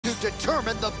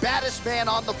determine the baddest man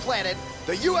on the planet.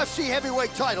 The UFC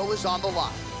heavyweight title is on the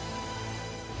line.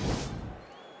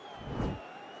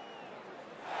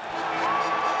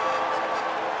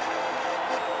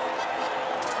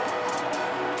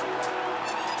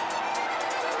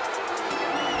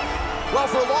 Well,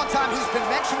 for a long time, he's been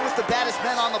mentioned as the baddest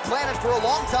man on the planet. For a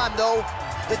long time, though,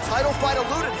 the title fight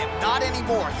eluded him. Not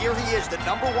anymore. Here he is, the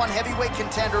 #1 heavyweight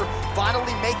contender,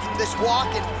 finally making this walk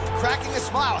and cracking a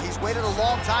smile. He's waited a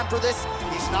long time for this.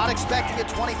 He's not expecting a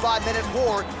 25-minute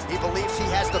war. He believes he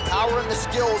has the power and the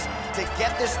skills to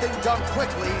get this thing done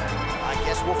quickly. I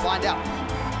guess we'll find out.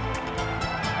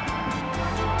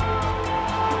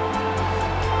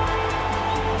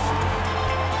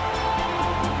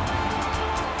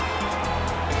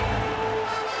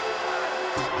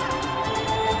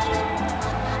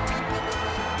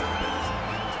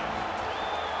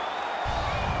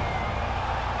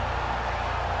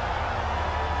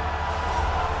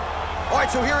 All right,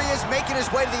 so here he is making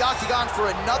his way to the octagon for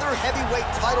another heavyweight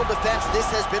title defense. This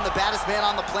has been the baddest man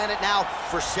on the planet now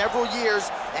for several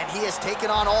years, and he has taken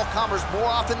on all comers more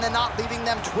often than not, leaving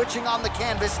them twitching on the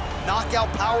canvas,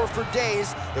 knockout power for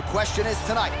days. The question is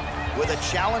tonight, with a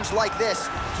challenge like this,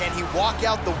 can he walk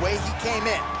out the way he came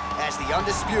in as the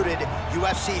undisputed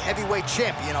UFC heavyweight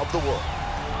champion of the world?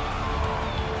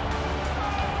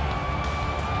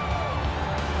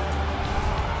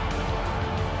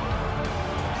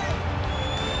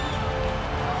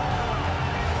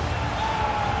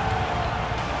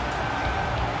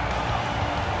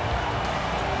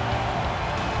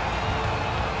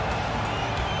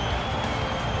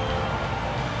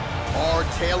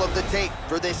 Tale of the tape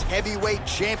for this heavyweight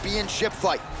championship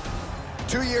fight.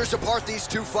 2 years apart, these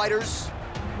two fighters,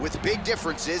 with big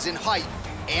differences in height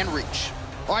and reach.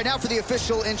 All right, now for the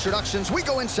official introductions, we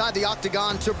go inside the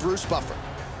octagon to Bruce Buffer.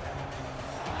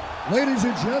 Ladies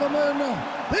and gentlemen,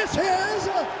 this is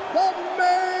the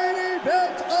main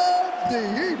event of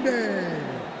the evening.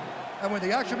 And when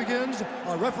the action begins,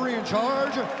 our referee in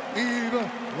charge, Yves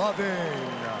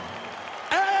Lavigne.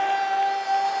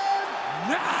 And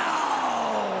now,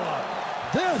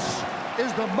 this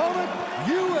is the moment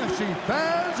UFC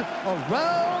fans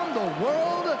around the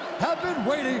world have been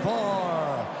waiting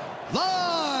for.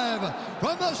 Live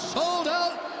from the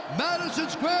sold-out Madison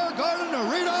Square Garden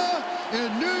Arena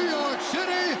in New York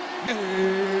City,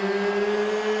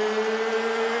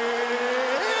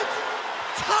 it's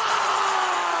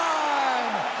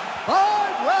time!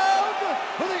 5 rounds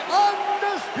for the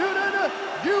undisputed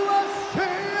UFC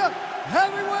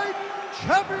Heavyweight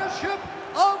Championship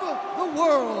of the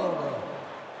world.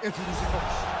 Introducing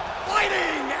first,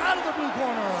 fighting out of the blue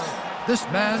corner. This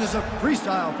man is a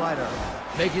freestyle fighter,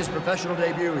 making his professional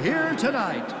debut here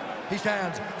tonight. He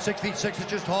stands 6 feet 6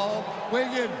 inches tall,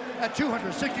 weighing in at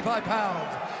 265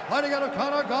 pounds. Fighting out of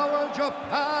Kanagawa,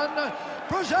 Japan,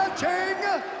 presenting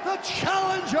the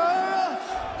challenger,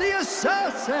 the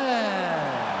assassin.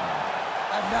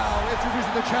 And now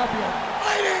introducing the champion,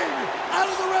 fighting out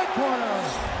of the red corner.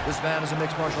 This man is a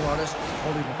mixed martial artist,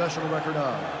 holding a professional record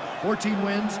of 14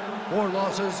 wins, 4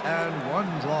 losses, and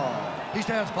 1 draw. He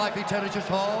stands 5 feet 10 inches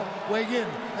tall, weighing in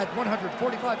at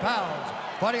 145 pounds.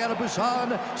 Fighting out of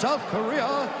Busan, South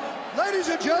Korea. Ladies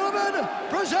and gentlemen,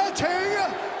 presenting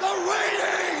the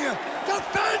reigning,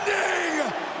 defending,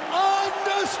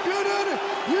 undisputed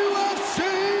UFC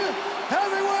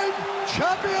heavyweight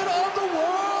champion of the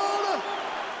world,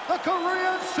 the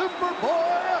Korean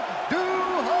Superboy,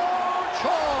 Duho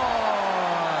Choi.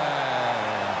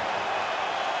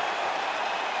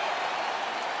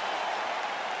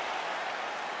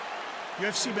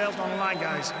 UFC belt on the line,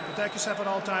 guys. Protect yourself at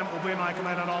all time, obey my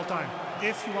command at all time.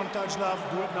 If you want to touch love,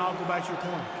 do it now, go back to your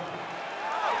corner.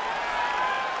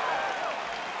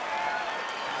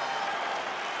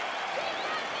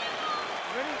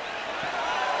 Ready?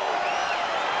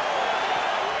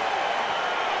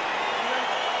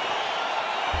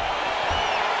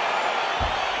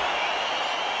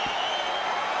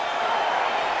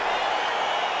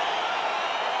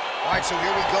 All right, so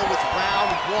here we go with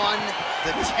round 1.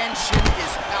 The tension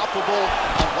is palpable.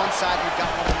 On one side, we've got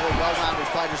one of the more well-rounded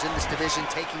fighters in this division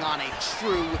taking on a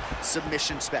true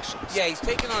submission specialist. Yeah, he's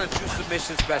taking on a true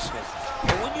submission specialist.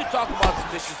 And when you talk about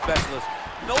submission specialists,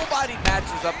 nobody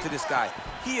matches up to this guy.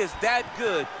 He is that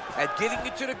good at getting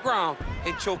you to the ground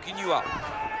and choking you out.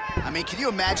 I mean, can you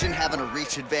imagine having a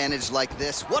reach advantage like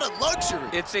this? What a luxury.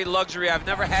 It's a luxury. I've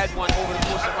never had one over the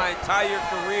course of my entire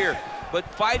career. But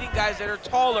fighting guys that are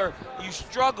taller, you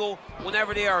struggle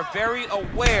whenever they are very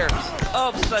aware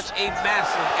of such a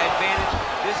massive advantage.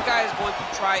 This guy is going to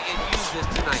try and use this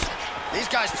tonight. These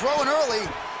guys throwing early.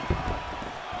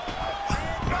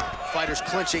 fighters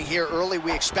clinching here early.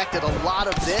 We expected a lot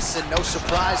of this, and no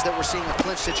surprise that we're seeing a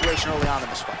clinch situation early on in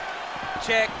this fight.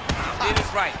 Check. Did it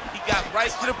right. He got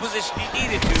right to the position he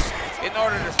needed to in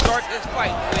order to start this fight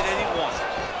the way that he wanted.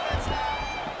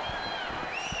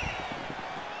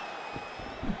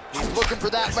 He's looking for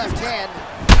that left hand.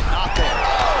 Not there.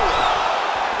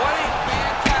 Oh! What a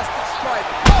fantastic strike.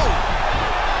 Oh!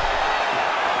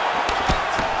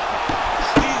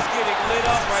 He's getting lit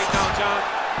up right now, John.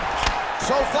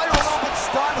 So fighter a little bit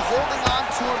stunned, holding on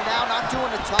to him now, not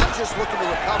doing a ton, just looking to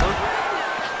recover.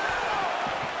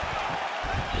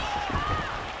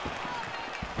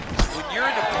 When you're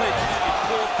in the clinch, you can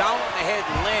pull down on the head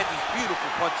and land these beautiful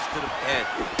punches to the head.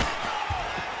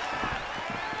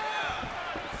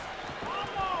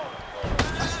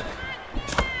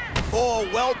 Oh,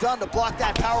 well done to block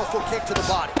that powerful kick to the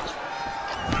body.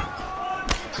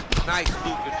 Nice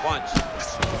looping punch.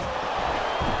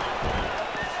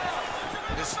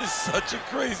 This is such a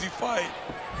crazy fight.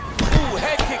 Ooh,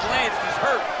 head kick lands, he's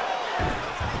hurt.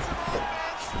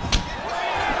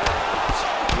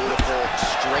 Beautiful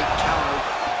straight counter.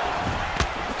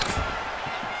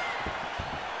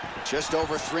 Just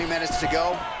over 3 minutes to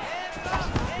go.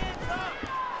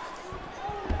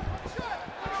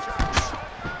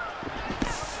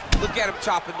 Look at him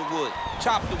chopping the wood.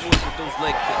 Chop the wood with those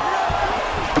leg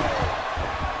kicks.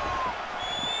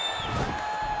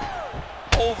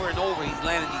 Over and over, he's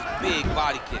landing these big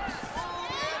body kicks.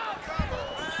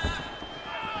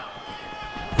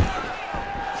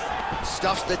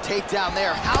 Stuffs the takedown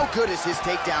there. How good is his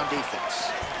takedown defense?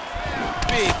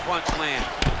 Big punch land.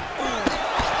 Ooh.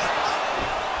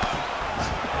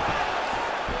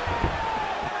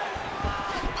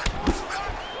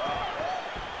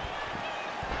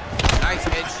 Nice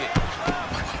head kick.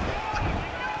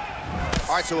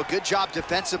 All right, so a good job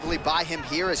defensively by him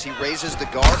here as he raises the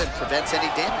guard and prevents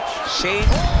any damage. Shane.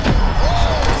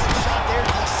 Shot there,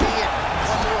 DC, and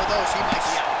one more of those, he might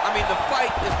be out. I mean, the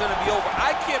fight is going to be over.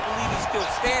 I can't believe he's still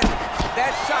standing.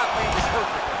 That shot landed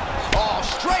perfect. Oh,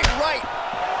 straight right.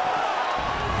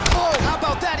 Oh, how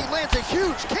about that? He lands a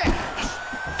huge kick.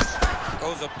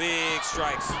 Those are big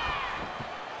strikes.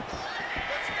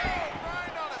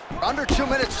 Under 2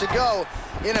 minutes to go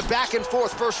in a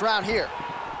back-and-forth first round here.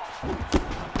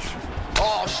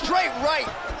 Oh, straight right.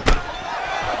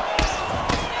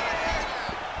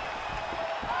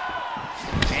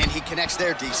 And he connects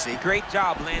there, DC. Great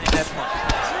job landing that punch.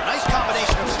 Nice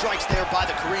combination of strikes there by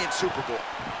the Korean Superboy.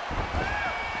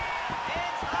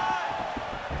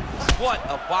 What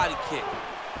a body kick.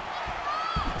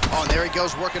 Oh, and there he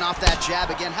goes, working off that jab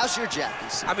again. How's your jab,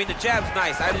 DC? I mean, the jab's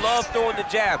nice. I love throwing the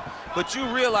jab, but you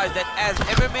realize that as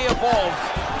MMA evolves,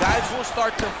 guys will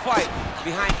start to fight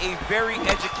behind a very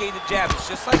educated jab. It's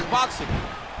just like boxing.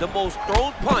 The most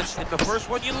thrown punch, and the first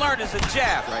one you learn is a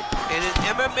jab. Right. And in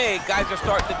MMA, guys are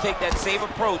starting to take that same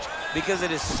approach because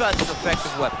it is such an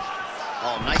effective weapon.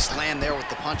 Oh, nice land there with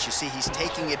the punch. You see, he's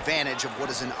taking advantage of what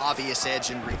is an obvious edge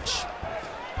and reach.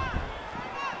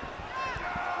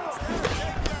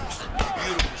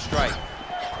 Beautiful strike.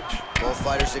 Both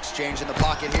fighters exchange in the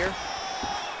pocket here.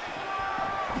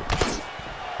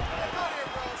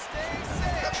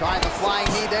 Trying the flying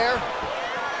knee there.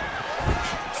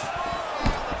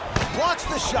 Blocks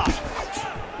the shot.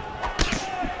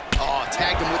 Oh,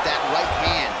 tagged him with that right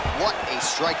hand. What a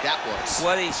strike that was.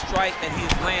 What a strike that he's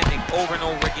landing over and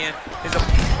over again. Is a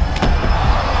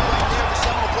Right there, the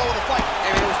seminal blow of the fight.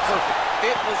 And it was perfect.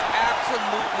 It was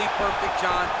absolutely perfect,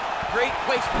 John. Great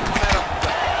placement on that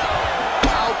uppercut.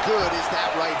 How good is that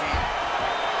right hand?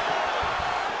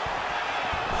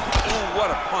 Ooh, what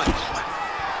a punch.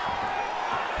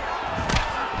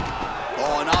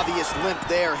 Oh, an obvious limp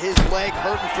there. His leg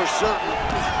hurting for certain.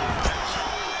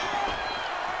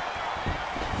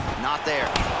 Not there.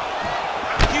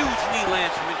 Huge knee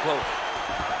lands from in close.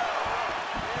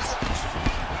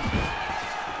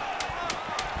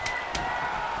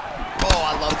 Oh,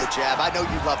 I love the jab. I know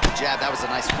you love the jab. That was a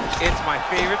nice one. It's my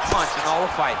favorite punch in all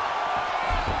the fight.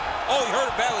 Oh, he hurt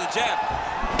him bad with the jab.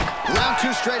 Round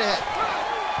two straight ahead.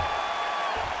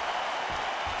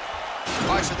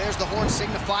 All right, so there's the horn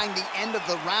signifying the end of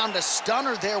the round. A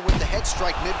stunner there with the head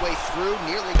strike midway through.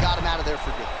 Nearly got him out of there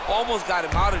for good. Almost got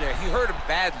him out of there. He hurt him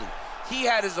badly. He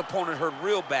had his opponent hurt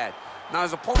real bad. Now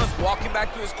his opponent's walking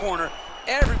back to his corner.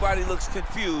 Everybody looks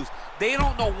confused. They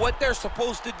don't know what they're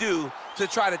supposed to do to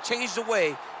try to change the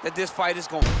way that this fight is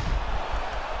going.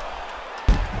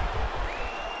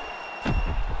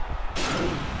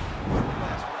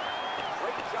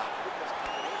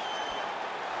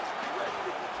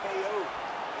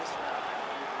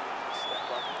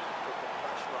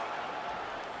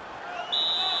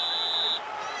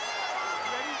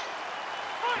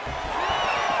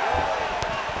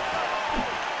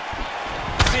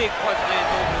 Big punch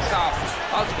lands over the top.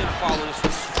 How's he gonna follow this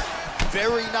one?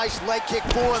 Very nice leg kick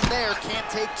for him there. Can't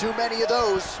take too many of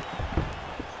those.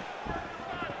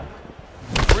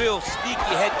 Real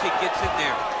sneaky head kick gets in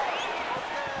there.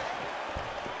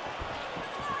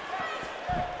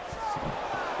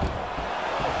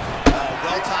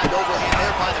 Well-timed overhand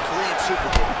there by the Korean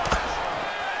Superboy.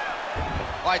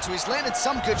 All right, so he's landed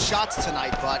some good shots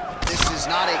tonight, but this is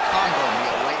not a combo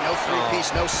meal, right? No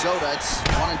three-piece, no soda. It's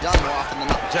one and done more often than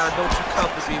not. John, don't you come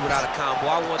to me without a combo.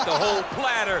 I want the whole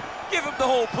platter. Give him the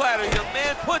whole platter, young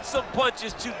man. Put some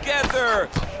punches together.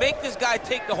 Make this guy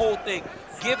take the whole thing.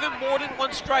 Give him more than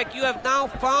one strike. You have now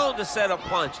found a setup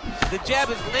punch. The jab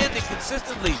is landing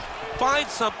consistently. Find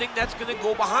something that's going to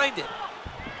go behind it.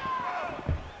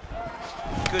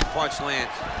 Good punch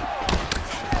lands.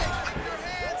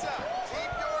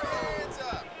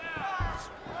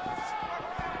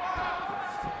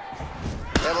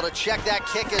 Able to check that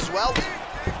kick as well.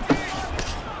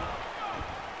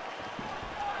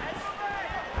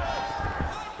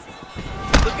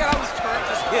 Look at how he turns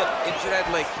his hip into that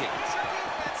leg kick.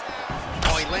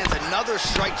 Oh, he lands another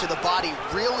strike to the body,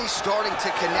 really starting to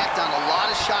connect on a lot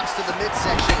of shots to the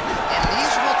midsection, and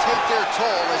these will take their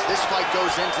toll as this fight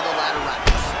goes into the latter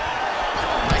rounds.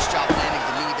 Nice job landing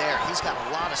the knee there. He's got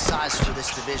a lot of size for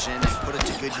this division and put it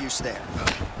to good use there.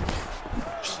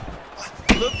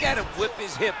 Look at him whip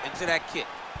his hip into that kick.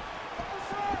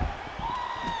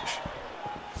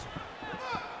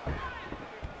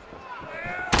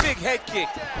 Big head kick.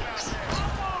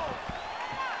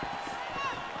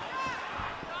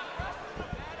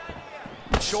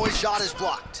 Choi's shot is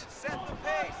blocked. Set the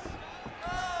pace.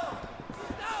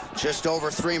 Just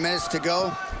over 3 minutes to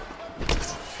go.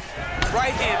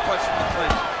 Right hand punch from the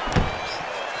clinch.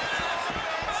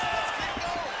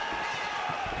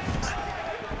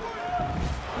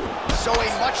 So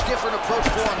a much different approach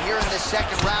for him here in this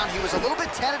second round. He was a little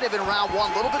bit tentative in round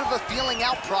one, a little bit of a feeling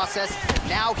out process.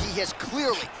 Now he has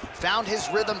clearly found his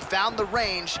rhythm, found the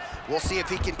range. We'll see if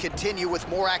he can continue with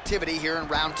more activity here in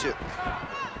round two.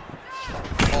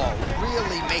 Oh,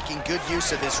 really making good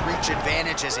use of his reach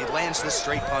advantage as he lands the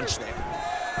straight punch there.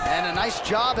 And a nice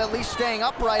job at least staying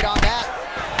upright on that.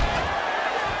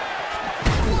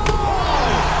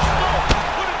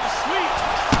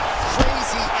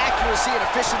 And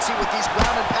efficiency with these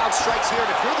ground and pound strikes here.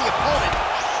 And if you're the opponent,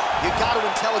 you got to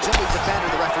intelligently defend or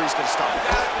the referee's going to stop. You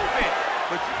got to defend,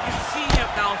 but you can see him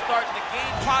now starting to gain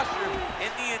posture,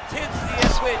 and the intensity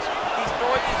at which he's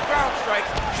throwing these ground strikes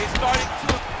is starting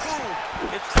to improve.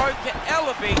 It's starting to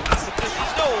elevate because he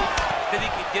knows that he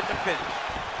can get the finish.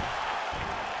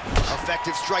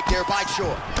 Effective strike there by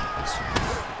Choi.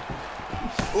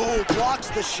 Ooh, blocks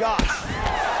the shot.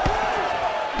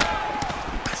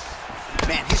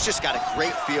 Man, he's just got a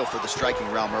great feel for the striking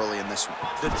realm early in this one.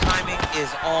 The timing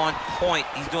is on point.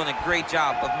 He's doing a great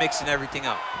job of mixing everything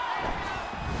up.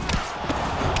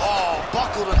 Oh,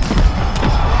 buckled him. There,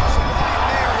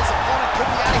 his opponent could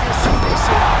be out of here soon, they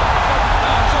say.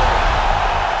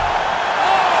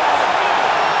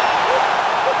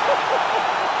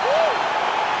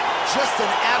 Just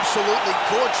an absolutely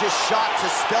gorgeous shot to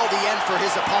spell the end for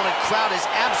his opponent. Crowd is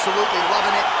absolutely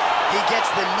loving it. He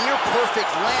gets the near-perfect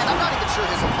land. I'm not even sure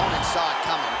his opponent saw it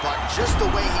coming, but just the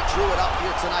way he drew it up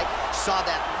here tonight, saw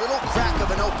that little crack of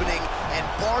an opening and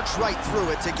barged right through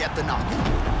it to get the knockout.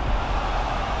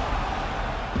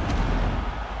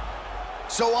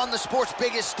 So on the sport's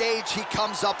biggest stage, he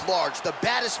comes up large. The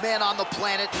baddest man on the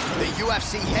planet, the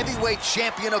UFC heavyweight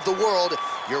champion of the world,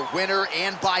 your winner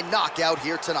and by knockout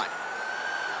here tonight.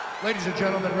 Ladies and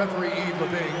gentlemen, referee Yves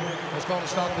Levine has called a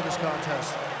stop to this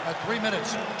contest at 3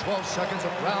 minutes, 12 seconds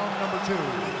of round number 2.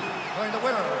 Declaring the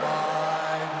winner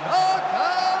by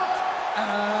knockout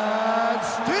and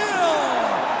still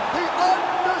the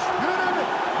undisputed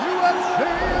UFC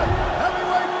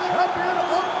heavyweight champion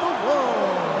of the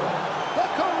world, the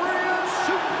Korean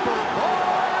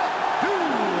Superboy,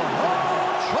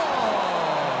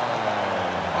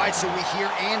 All right, so we hear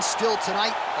and still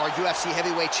tonight, our UFC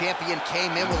heavyweight champion came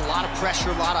in with a lot of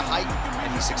pressure, a lot of hype,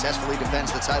 and he successfully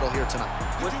defends the title here tonight.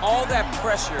 With all that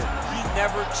pressure, he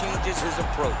never changes his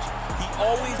approach. He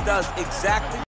always does exactly